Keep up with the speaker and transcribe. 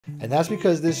And that's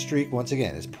because this streak, once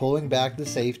again, is pulling back the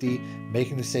safety,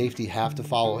 making the safety have to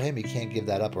follow him. He can't give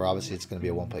that up, or obviously it's going to be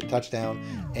a one-play touchdown.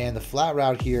 And the flat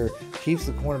route here keeps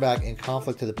the cornerback in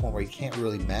conflict to the point where he can't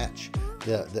really match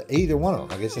the either one of them.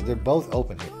 Like I said, they're both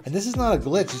open here. And this is not a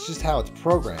glitch, it's just how it's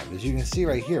programmed. As you can see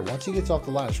right here, once he gets off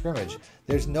the line of scrimmage,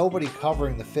 there's nobody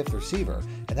covering the fifth receiver.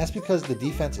 And that's because the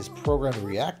defense is programmed to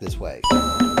react this way.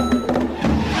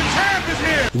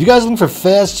 If you guys are looking for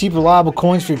fast, cheap, reliable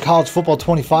coins for your college football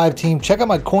 25 team, check out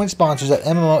my coin sponsors at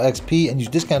MMOXP and use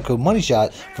discount code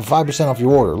MONEYSHOT for 5% off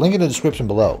your order. Link in the description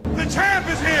below. The champ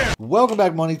is here! Welcome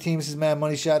back, Money Team. This is Madden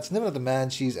Money Shots, living up the Madden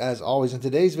cheese as always. In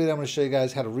today's video, I'm going to show you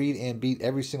guys how to read and beat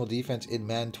every single defense in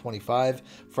Madden 25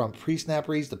 from pre-snap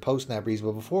reads to post-snap reads.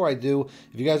 But before I do,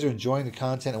 if you guys are enjoying the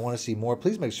content and want to see more,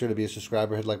 please make sure to be a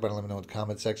subscriber. Hit the like button, let me know in the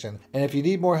comment section. And if you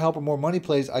need more help or more money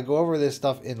plays, I go over this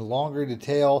stuff in longer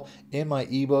detail in my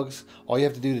ebooks. All you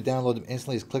have to do to download them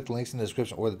instantly is click the links in the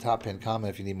description or the top pinned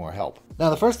comment if you need more help. Now,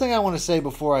 the first thing I want to say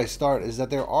before I start is that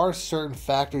there are certain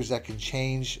factors that can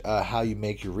change how you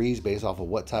make your reads based off of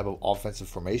what type of offensive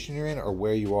formation you're in or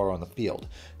where you are on the field.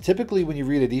 Typically, when you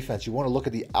read a defense, you want to look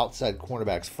at the outside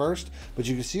cornerbacks first, but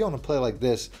you can see on a play like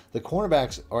this, the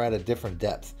cornerbacks are at a different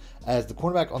depth, as the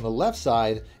cornerback on the left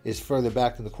side is further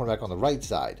back than the cornerback on the right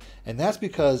side. And that's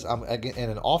because I'm in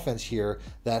an offense here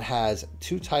that has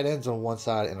two tight ends on one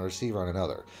side and a receiver on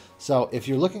another. So if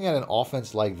you're looking at an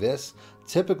offense like this,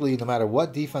 typically, no matter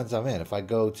what defense I'm in, if I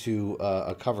go to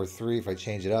a cover 3, if I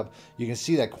change it up, you can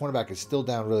see that cornerback is still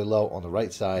down really low on the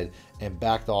right side and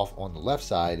backed off on the left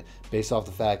side based off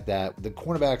the fact that the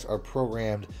cornerbacks are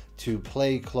programmed to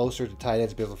play closer to tight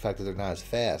ends because of the fact that they're not as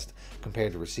fast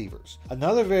compared to receivers.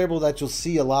 Another variable that you'll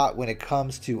see a lot when it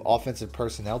comes to offensive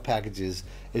personnel packages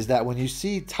is that when you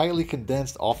see tightly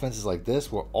condensed offenses like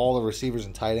this, where all the receivers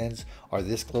and tight ends are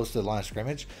this close to the line of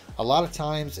scrimmage, a lot of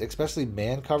times, especially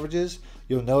man coverages,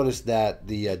 you'll notice that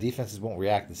the defenses won't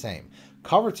react the same.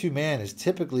 Cover 2 man is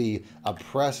typically a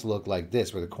press look like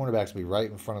this, where the cornerbacks will be right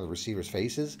in front of the receiver's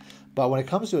faces. But when it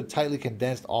comes to a tightly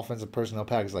condensed offensive personnel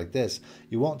package like this,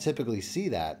 you won't typically see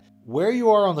that. Where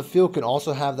you are on the field can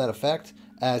also have that effect,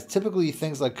 as typically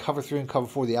things like cover 3 and cover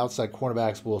 4, the outside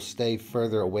cornerbacks will stay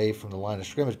further away from the line of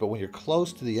scrimmage. But when you're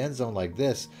close to the end zone like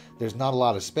this, there's not a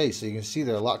lot of space. So you can see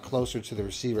they're a lot closer to the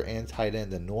receiver and tight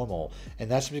end than normal.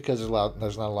 And that's because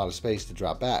there's not a lot of space to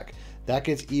drop back. That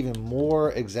gets even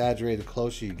more exaggerated the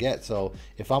closer you get. So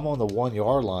if I'm on the 1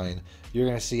 yard line, you're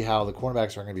going to see how the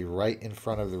cornerbacks are going to be right in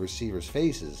front of the receiver's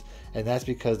faces. And that's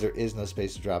because there is no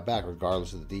space to drop back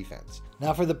regardless of the defense.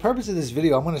 Now, for the purpose of this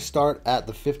video, I'm going to start at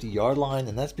the 50-yard line.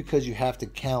 And that's because you have to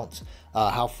count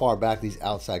how far back these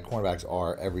outside cornerbacks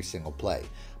are every single play.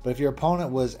 But if your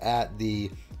opponent was at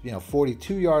the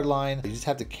 42-yard line, you just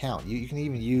have to count. You can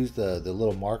even use the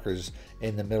little markers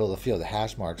in the middle of the field, the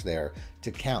hash marks there,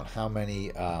 to count how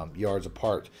many yards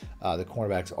apart the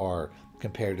cornerbacks are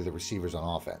compared to the receivers on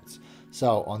offense.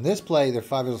 So on this play, they're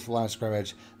 5 yards off the line of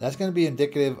scrimmage. That's going to be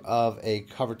indicative of a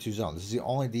cover 2 zone. This is the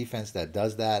only defense that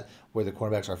does that, where the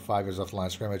cornerbacks are 5 yards off the line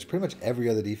of scrimmage. Pretty much every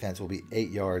other defense will be 8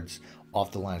 yards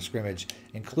off the line of scrimmage,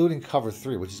 including cover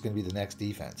 3, which is going to be the next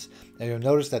defense. And you'll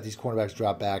notice that these cornerbacks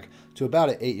drop back to about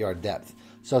an 8-yard depth.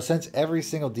 So since every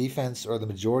single defense, or the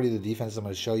majority of the defenses I'm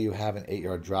going to show you, have an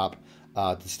 8-yard drop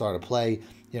to start a play,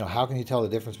 how can you tell the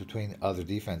difference between other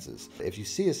defenses? If you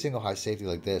see a single high safety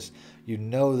like this, you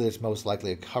know that it's most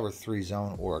likely a cover 3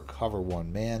 zone or a cover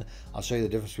 1 man. I'll show you the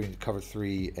difference between cover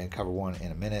 3 and cover 1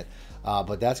 in a minute.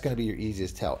 But that's going to be your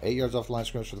easiest tell. 8 yards off the line of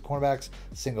scrimmage for the cornerbacks,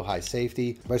 single high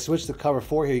safety. If I switch to cover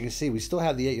 4 here, you can see we still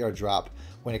have the 8-yard drop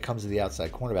when it comes to the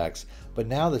outside cornerbacks. But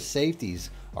now the safeties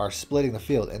are splitting the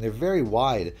field, and they're very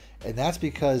wide, and that's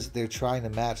because they're trying to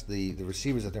match the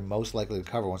receivers that they're most likely to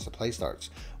cover once the play starts,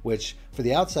 which for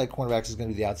the outside cornerbacks is going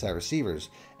to be the outside receivers,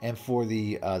 and for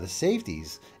the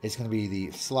safeties, it's going to be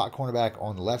the slot cornerback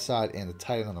on the left side and the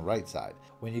tight end on the right side.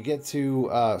 When you get to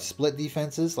split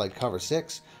defenses like cover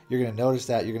 6, you're going to notice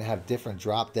that you're going to have different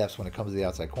drop depths when it comes to the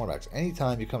outside cornerbacks.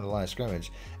 Anytime you come to the line of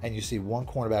scrimmage and you see one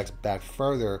cornerback back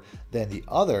further than the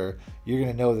other, you're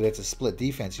going to know that it's a split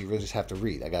defense. You really just have to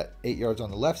read. I got 8 yards on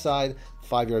the left side,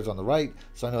 5 yards on the right.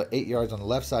 So I know 8 yards on the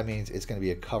left side means it's going to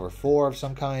be a cover 4 of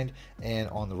some kind, and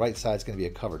on the right side it's going to be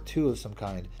a cover 2 of some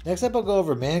kind. Next up, I'll go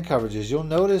over man man coverages, you'll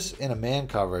notice in a man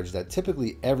coverage that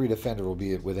typically every defender will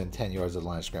be within 10 yards of the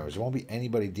line of scrimmage. There won't be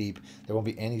anybody deep. There won't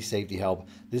be any safety help.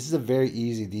 This is a very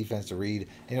easy defense to read,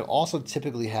 and it'll also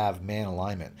typically have man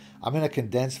alignment. I'm in a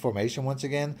condensed formation once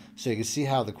again, so you can see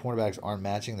how the cornerbacks aren't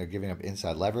matching. They're giving up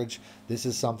inside leverage. This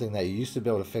is something that you used to be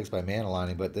able to fix by man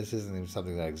aligning, but this isn't even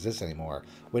something that exists anymore.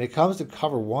 When it comes to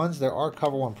cover ones, there are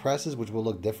cover one presses, which will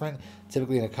look different.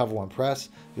 Typically in a cover one press,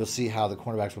 you'll see how the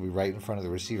cornerbacks will be right in front of the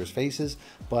receiver's faces.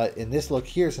 But in this look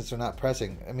here, since they're not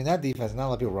pressing, I mean, that defense, not a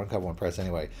lot of people run cover one press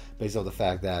anyway, based on the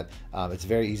fact that it's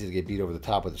very easy to get beat over the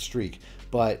top with a streak.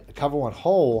 But cover one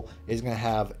hole is going to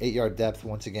have 8-yard depth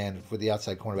once again for the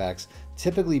outside cornerbacks,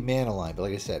 typically man aligned. But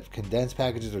like I said, condensed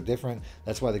packages are different.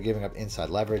 That's why they're giving up inside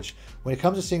leverage. When it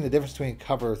comes to seeing the difference between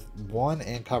cover one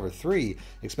and cover three,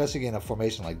 especially in a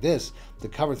formation like this, the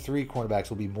cover three cornerbacks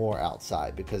will be more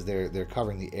outside because they're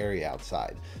covering the area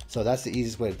outside. So that's the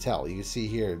easiest way to tell. You can see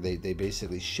here they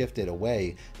basically shifted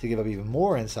away to give up even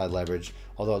more inside leverage,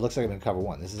 although it looks like I'm in cover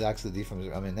one. This is actually the defense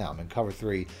I'm in now. I'm in cover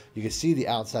three. You can see the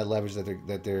outside leverage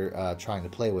that they're trying to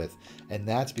play with, and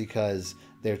that's because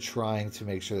they're trying to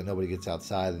make sure that nobody gets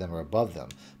outside of them or above them.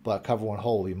 But cover one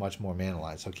hole will be much more man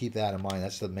aligned. So keep that in mind.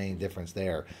 That's the main difference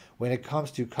there. When it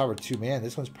comes to cover two man,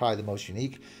 this one's probably the most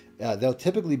unique. They'll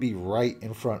typically be right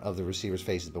in front of the receiver's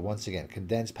faces. But once again,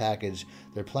 condensed package,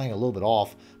 they're playing a little bit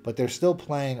off, but they're still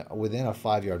playing within a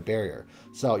 5-yard barrier.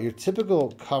 So your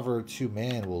typical cover two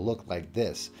man will look like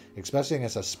this, especially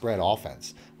against a spread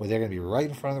offense, where they're going to be right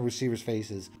in front of the receiver's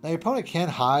faces. Now, your opponent can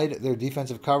hide their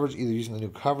defensive coverage, either using the new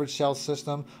coverage shell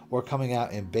system or coming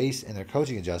out in base in their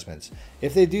coaching adjustments.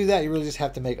 If they do that, you really just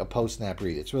have to make a post-snap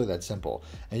read. It's really that simple.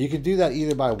 And you can do that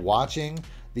either by watching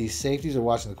these safeties or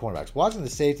watching the cornerbacks. Watching the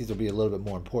safeties will be a little bit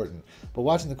more important, but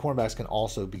watching the cornerbacks can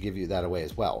also give you that away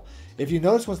as well. If you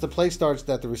notice once the play starts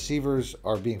that the receivers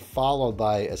are being followed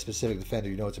by a specific defender,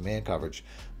 you know it's a man coverage.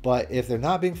 But if they're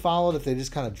not being followed, if they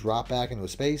just kind of drop back into a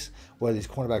space, whether these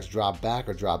cornerbacks drop back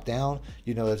or drop down,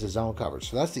 you know that's a zone coverage.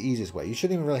 So that's the easiest way. You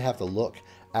shouldn't even really have to look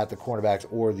at the cornerbacks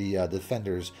or the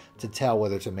defenders to tell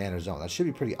whether it's a man or zone. That should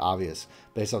be pretty obvious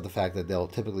based off the fact that they'll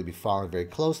typically be following very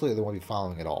closely or they won't be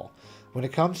following at all. When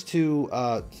it comes to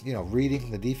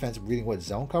reading the defense, reading what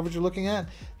zone coverage you're looking at,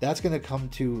 that's going to come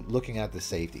to looking at the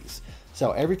safeties.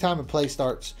 So every time a play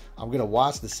starts, I'm going to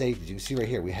watch the safeties. You can see right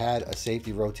here, we had a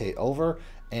safety rotate over,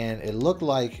 and it looked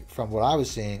like, from what I was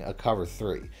seeing, a cover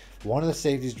three. One of the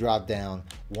safeties dropped down,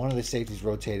 one of the safeties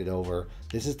rotated over.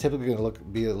 This is typically going to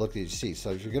be the look that you see. So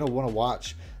if you're going to want to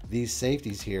watch these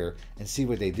safeties here and see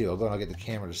what they do, I'll go and I'll get the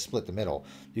camera to split the middle.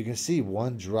 You can see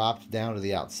one dropped down to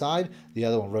the outside, the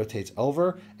other one rotates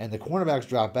over, and the cornerbacks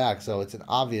drop back. So it's an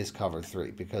obvious cover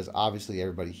three because obviously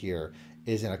everybody here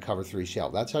is in a cover three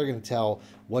shell. That's how you're going to tell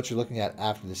what you're looking at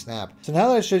after the snap. So now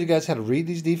that I showed you guys how to read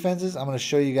these defenses, I'm going to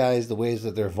show you guys the ways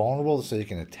that they're vulnerable so you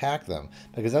can attack them,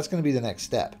 because that's going to be the next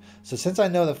step. So since I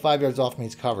know that 5 yards off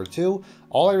means cover two,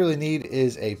 all I really need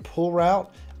is a pull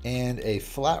route and a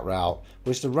flat route,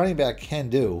 which the running back can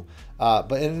do.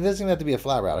 But it doesn't even have to be a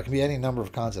flat route. It can be any number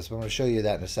of concepts. But I'm going to show you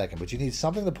that in a second. But you need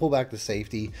something to pull back the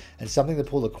safety and something to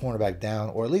pull the cornerback down,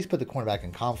 or at least put the cornerback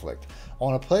in conflict.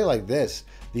 On a play like this,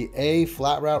 the A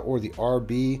flat route or the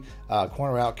RB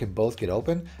corner route can both get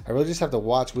open. I really just have to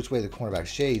watch which way the cornerback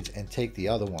shades and take the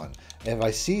other one. If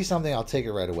I see something, I'll take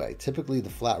it right away. Typically,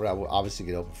 the flat route will obviously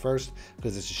get open first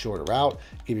because it's a shorter route.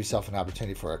 Give yourself an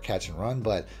opportunity for a catch and run.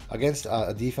 But against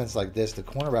a defense like this, the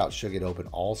corner route should get open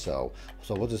also.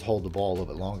 So we'll just hold the ball a little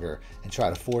bit longer and try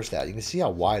to force that. You can see how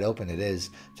wide open it is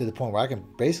to the point where I can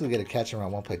basically get a catch and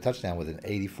run one play touchdown with an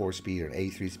 84 speed or an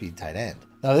 83 speed tight end.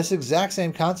 Now, this exact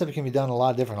same concept can be done in a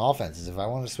lot of different offenses. If I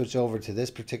want to switch over to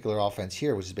this particular offense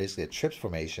here, which is basically a trips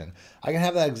formation, I can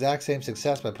have that exact same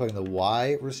success by putting the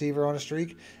Y receiver on a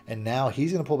streak, and now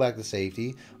he's going to pull back the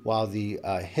safety, while the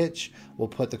hitch will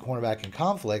put the cornerback in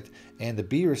conflict, and the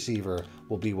B receiver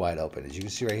will be wide open. As you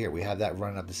can see right here, we have that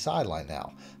running up the sideline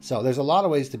now. So there's a lot of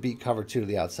ways to beat cover two to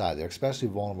the outside. They're especially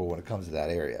vulnerable when it comes to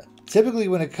that area. Typically,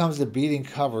 when it comes to beating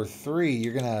cover three,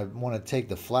 you're going to want to take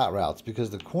the flat routes because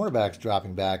the cornerbacks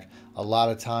dropping back a lot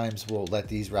of times will let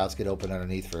these routes get open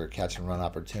underneath for catch and run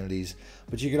opportunities.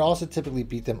 But you could also typically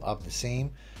beat them up the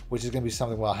seam, which is going to be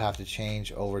something we'll have to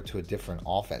change over to a different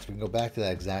offense. We can go back to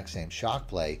that exact same shock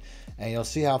play, and you'll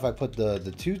see how if I put the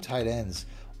two tight ends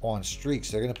on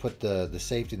streaks, they're going to put the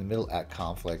safety in the middle at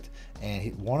conflict,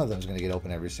 and one of them is going to get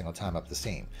open every single time up the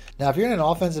seam. Now, if you're in an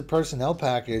offensive personnel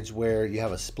package where you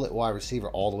have a split wide receiver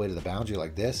all the way to the boundary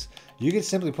like this, you can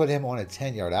simply put him on a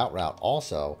 10-yard out route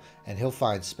also, and he'll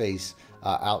find space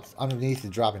out underneath the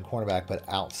dropping cornerback, but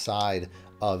outside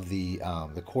of the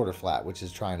quarter flat, which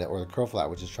is trying to, or the curl flat,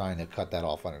 which is trying to cut that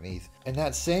off underneath. And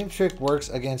that same trick works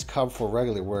against cover 4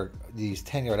 regularly, where these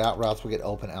 10-yard out routes will get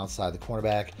open outside the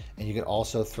cornerback, and you can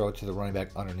also throw it to the running back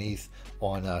underneath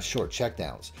on short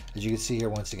checkdowns. As you can see here,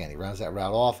 once again, he rounds that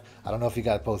route off. I don't know if he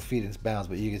got both feet in bounds,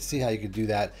 but you can see how you could do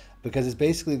that because it's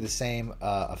basically the same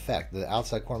effect. The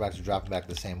outside cornerbacks are dropping back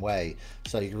the same way,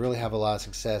 so you can really have a lot of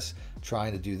success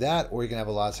trying to do that, or you can have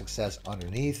a lot of success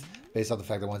underneath based off the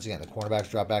fact that, once again, the cornerbacks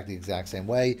drop back the exact same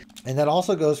way. And that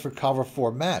also goes for cover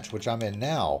 4 match, which I'm in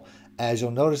now. As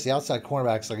you'll notice, the outside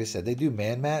cornerbacks, like I said, they do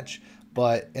man match,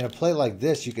 but in a play like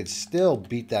this, you could still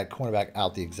beat that cornerback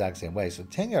out the exact same way. So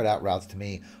 10-yard out routes, to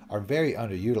me, are very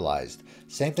underutilized.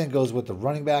 Same thing goes with the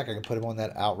running back. I can put him on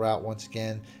that out route once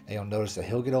again, and you'll notice that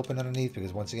he'll get open underneath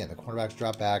because, once again, the cornerbacks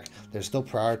drop back. They're still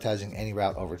prioritizing any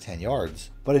route over 10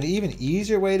 yards. But an even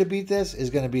easier way to beat this is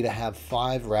going to be to have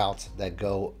 5 routes that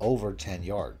go over 10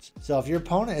 yards. So if your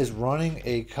opponent is running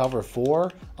a cover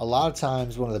 4, a lot of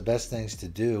times one of the best things to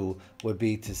do would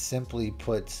be to simply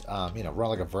put, run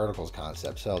like a verticals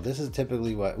concept. So this is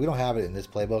typically what, we don't have it in this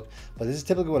playbook, but this is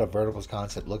typically what a verticals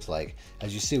concept looks like.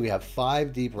 As you see, we have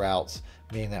 5 deep routes,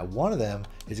 meaning that one of them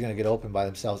is going to get open by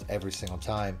themselves every single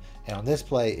time. And on this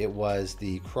play, it was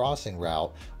the crossing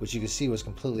route, which you can see was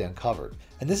completely uncovered.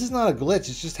 And this is not a glitch,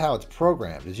 it's just how it's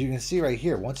programmed. As you can see right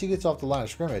here, once he gets off the line of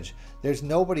scrimmage, there's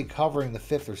nobody covering the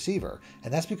 5th receiver.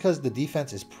 And that's because the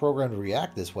defense is programmed to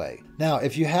react this way. Now,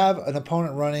 if you have an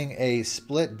opponent running a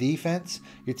split defense,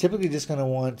 you're typically just going to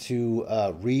want to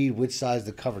read which side is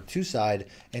the cover 2 side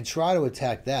and try to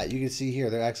attack that. You can see here,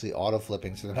 they're actually auto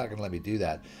flipping, so they're not going to let me do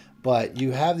that. But you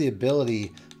have the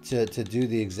ability to do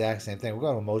the exact same thing. We're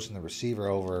going to motion the receiver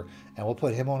over, and we'll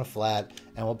put him on a flat,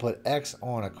 and we'll put X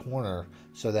on a corner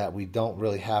so that we don't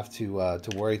really have to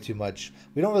worry too much.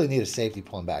 We don't really need a safety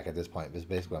pulling back at this point, is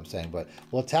basically what I'm saying. But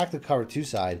we'll attack the cover 2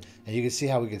 side, and you can see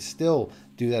how we could still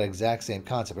do that exact same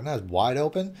concept. We're not as wide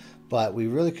open, but we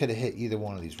really could have hit either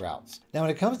one of these routes. Now, when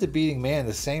it comes to beating man,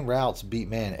 the same routes beat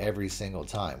man every single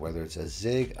time, whether it's a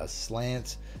zig, a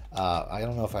slant. I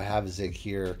don't know if I have a zig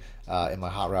here in my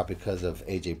hot route because of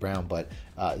A.J. Brown, but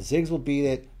zigs will beat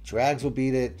it, drags will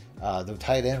beat it, the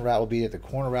tight end route will beat it, the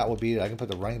corner route will beat it. I can put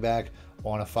the running back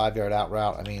on a 5-yard out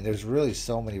route. I mean, there's really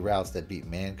so many routes that beat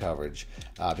man coverage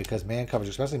because man coverage,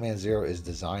 especially man 0, is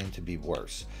designed to be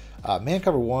worse. Man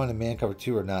cover 1 and man cover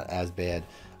 2 are not as bad.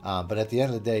 But at the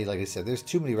end of the day, like I said, there's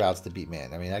too many routes to beat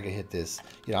man. I mean, I could hit this,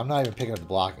 I'm not even picking up the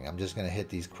blocking. I'm just going to hit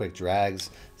these quick drags,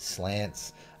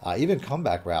 slants, even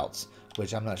comeback routes,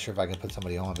 which I'm not sure if I can put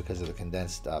somebody on because of the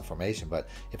condensed formation. But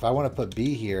if I want to put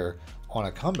B here on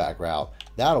a comeback route,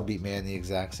 that'll beat man the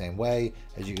exact same way.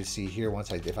 As you can see here,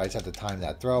 if I just have to time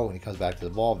that throw when he comes back to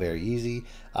the ball, very easy.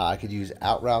 I could use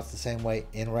out routes the same way,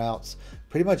 in routes,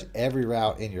 pretty much every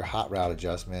route in your hot route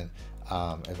adjustment.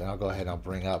 And then I'll go ahead and I'll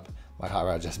bring up my hot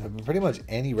route adjustment, but pretty much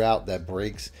any route that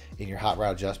breaks in your hot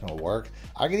route adjustment will work.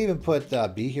 I can even put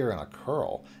B here on a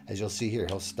curl. As you'll see here,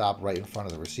 he'll stop right in front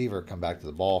of the receiver, come back to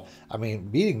the ball. I mean,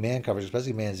 beating man coverage,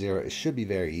 especially man 0, it should be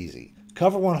very easy.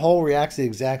 Cover 1 hole reacts the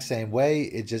exact same way.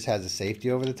 It just has a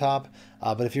safety over the top.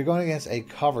 But if you're going against a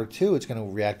cover 2, it's going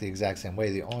to react the exact same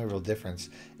way. The only real difference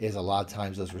is a lot of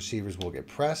times those receivers will get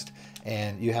pressed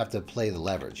and you have to play the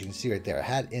leverage. You can see right there, I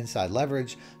had inside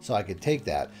leverage, so I could take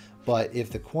that. But if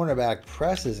the cornerback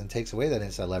presses and takes away that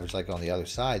inside leverage, like on the other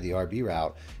side, the RB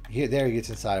route, there he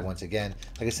gets inside once again.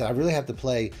 Like I said, I really have to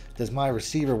play, does my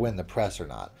receiver win the press or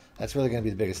not? That's really going to be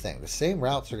the biggest thing. The same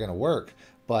routes are going to work,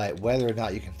 but whether or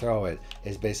not you can throw it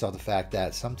is based off the fact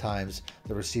that sometimes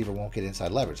the receiver won't get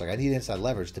inside leverage. Like, I need inside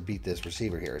leverage to beat this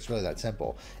receiver here. It's really that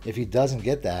simple. If he doesn't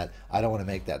get that, I don't want to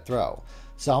make that throw.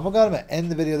 So I'm going to end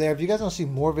the video there. If you guys want to see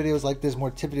more videos like this, more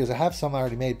tip videos, I have some I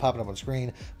already made popping up on the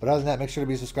screen. But other than that, make sure to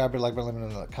be a subscriber, like button, let me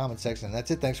know in the comment section. And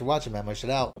that's it. Thanks for watching, man. My shit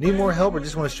out. Need more help or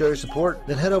just want to show your support?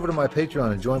 Then head over to my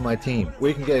Patreon and join my team, where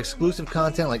you can get exclusive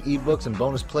content like ebooks and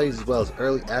bonus plays, as well as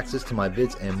early access to my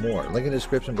vids and more. Link in the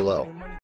description below.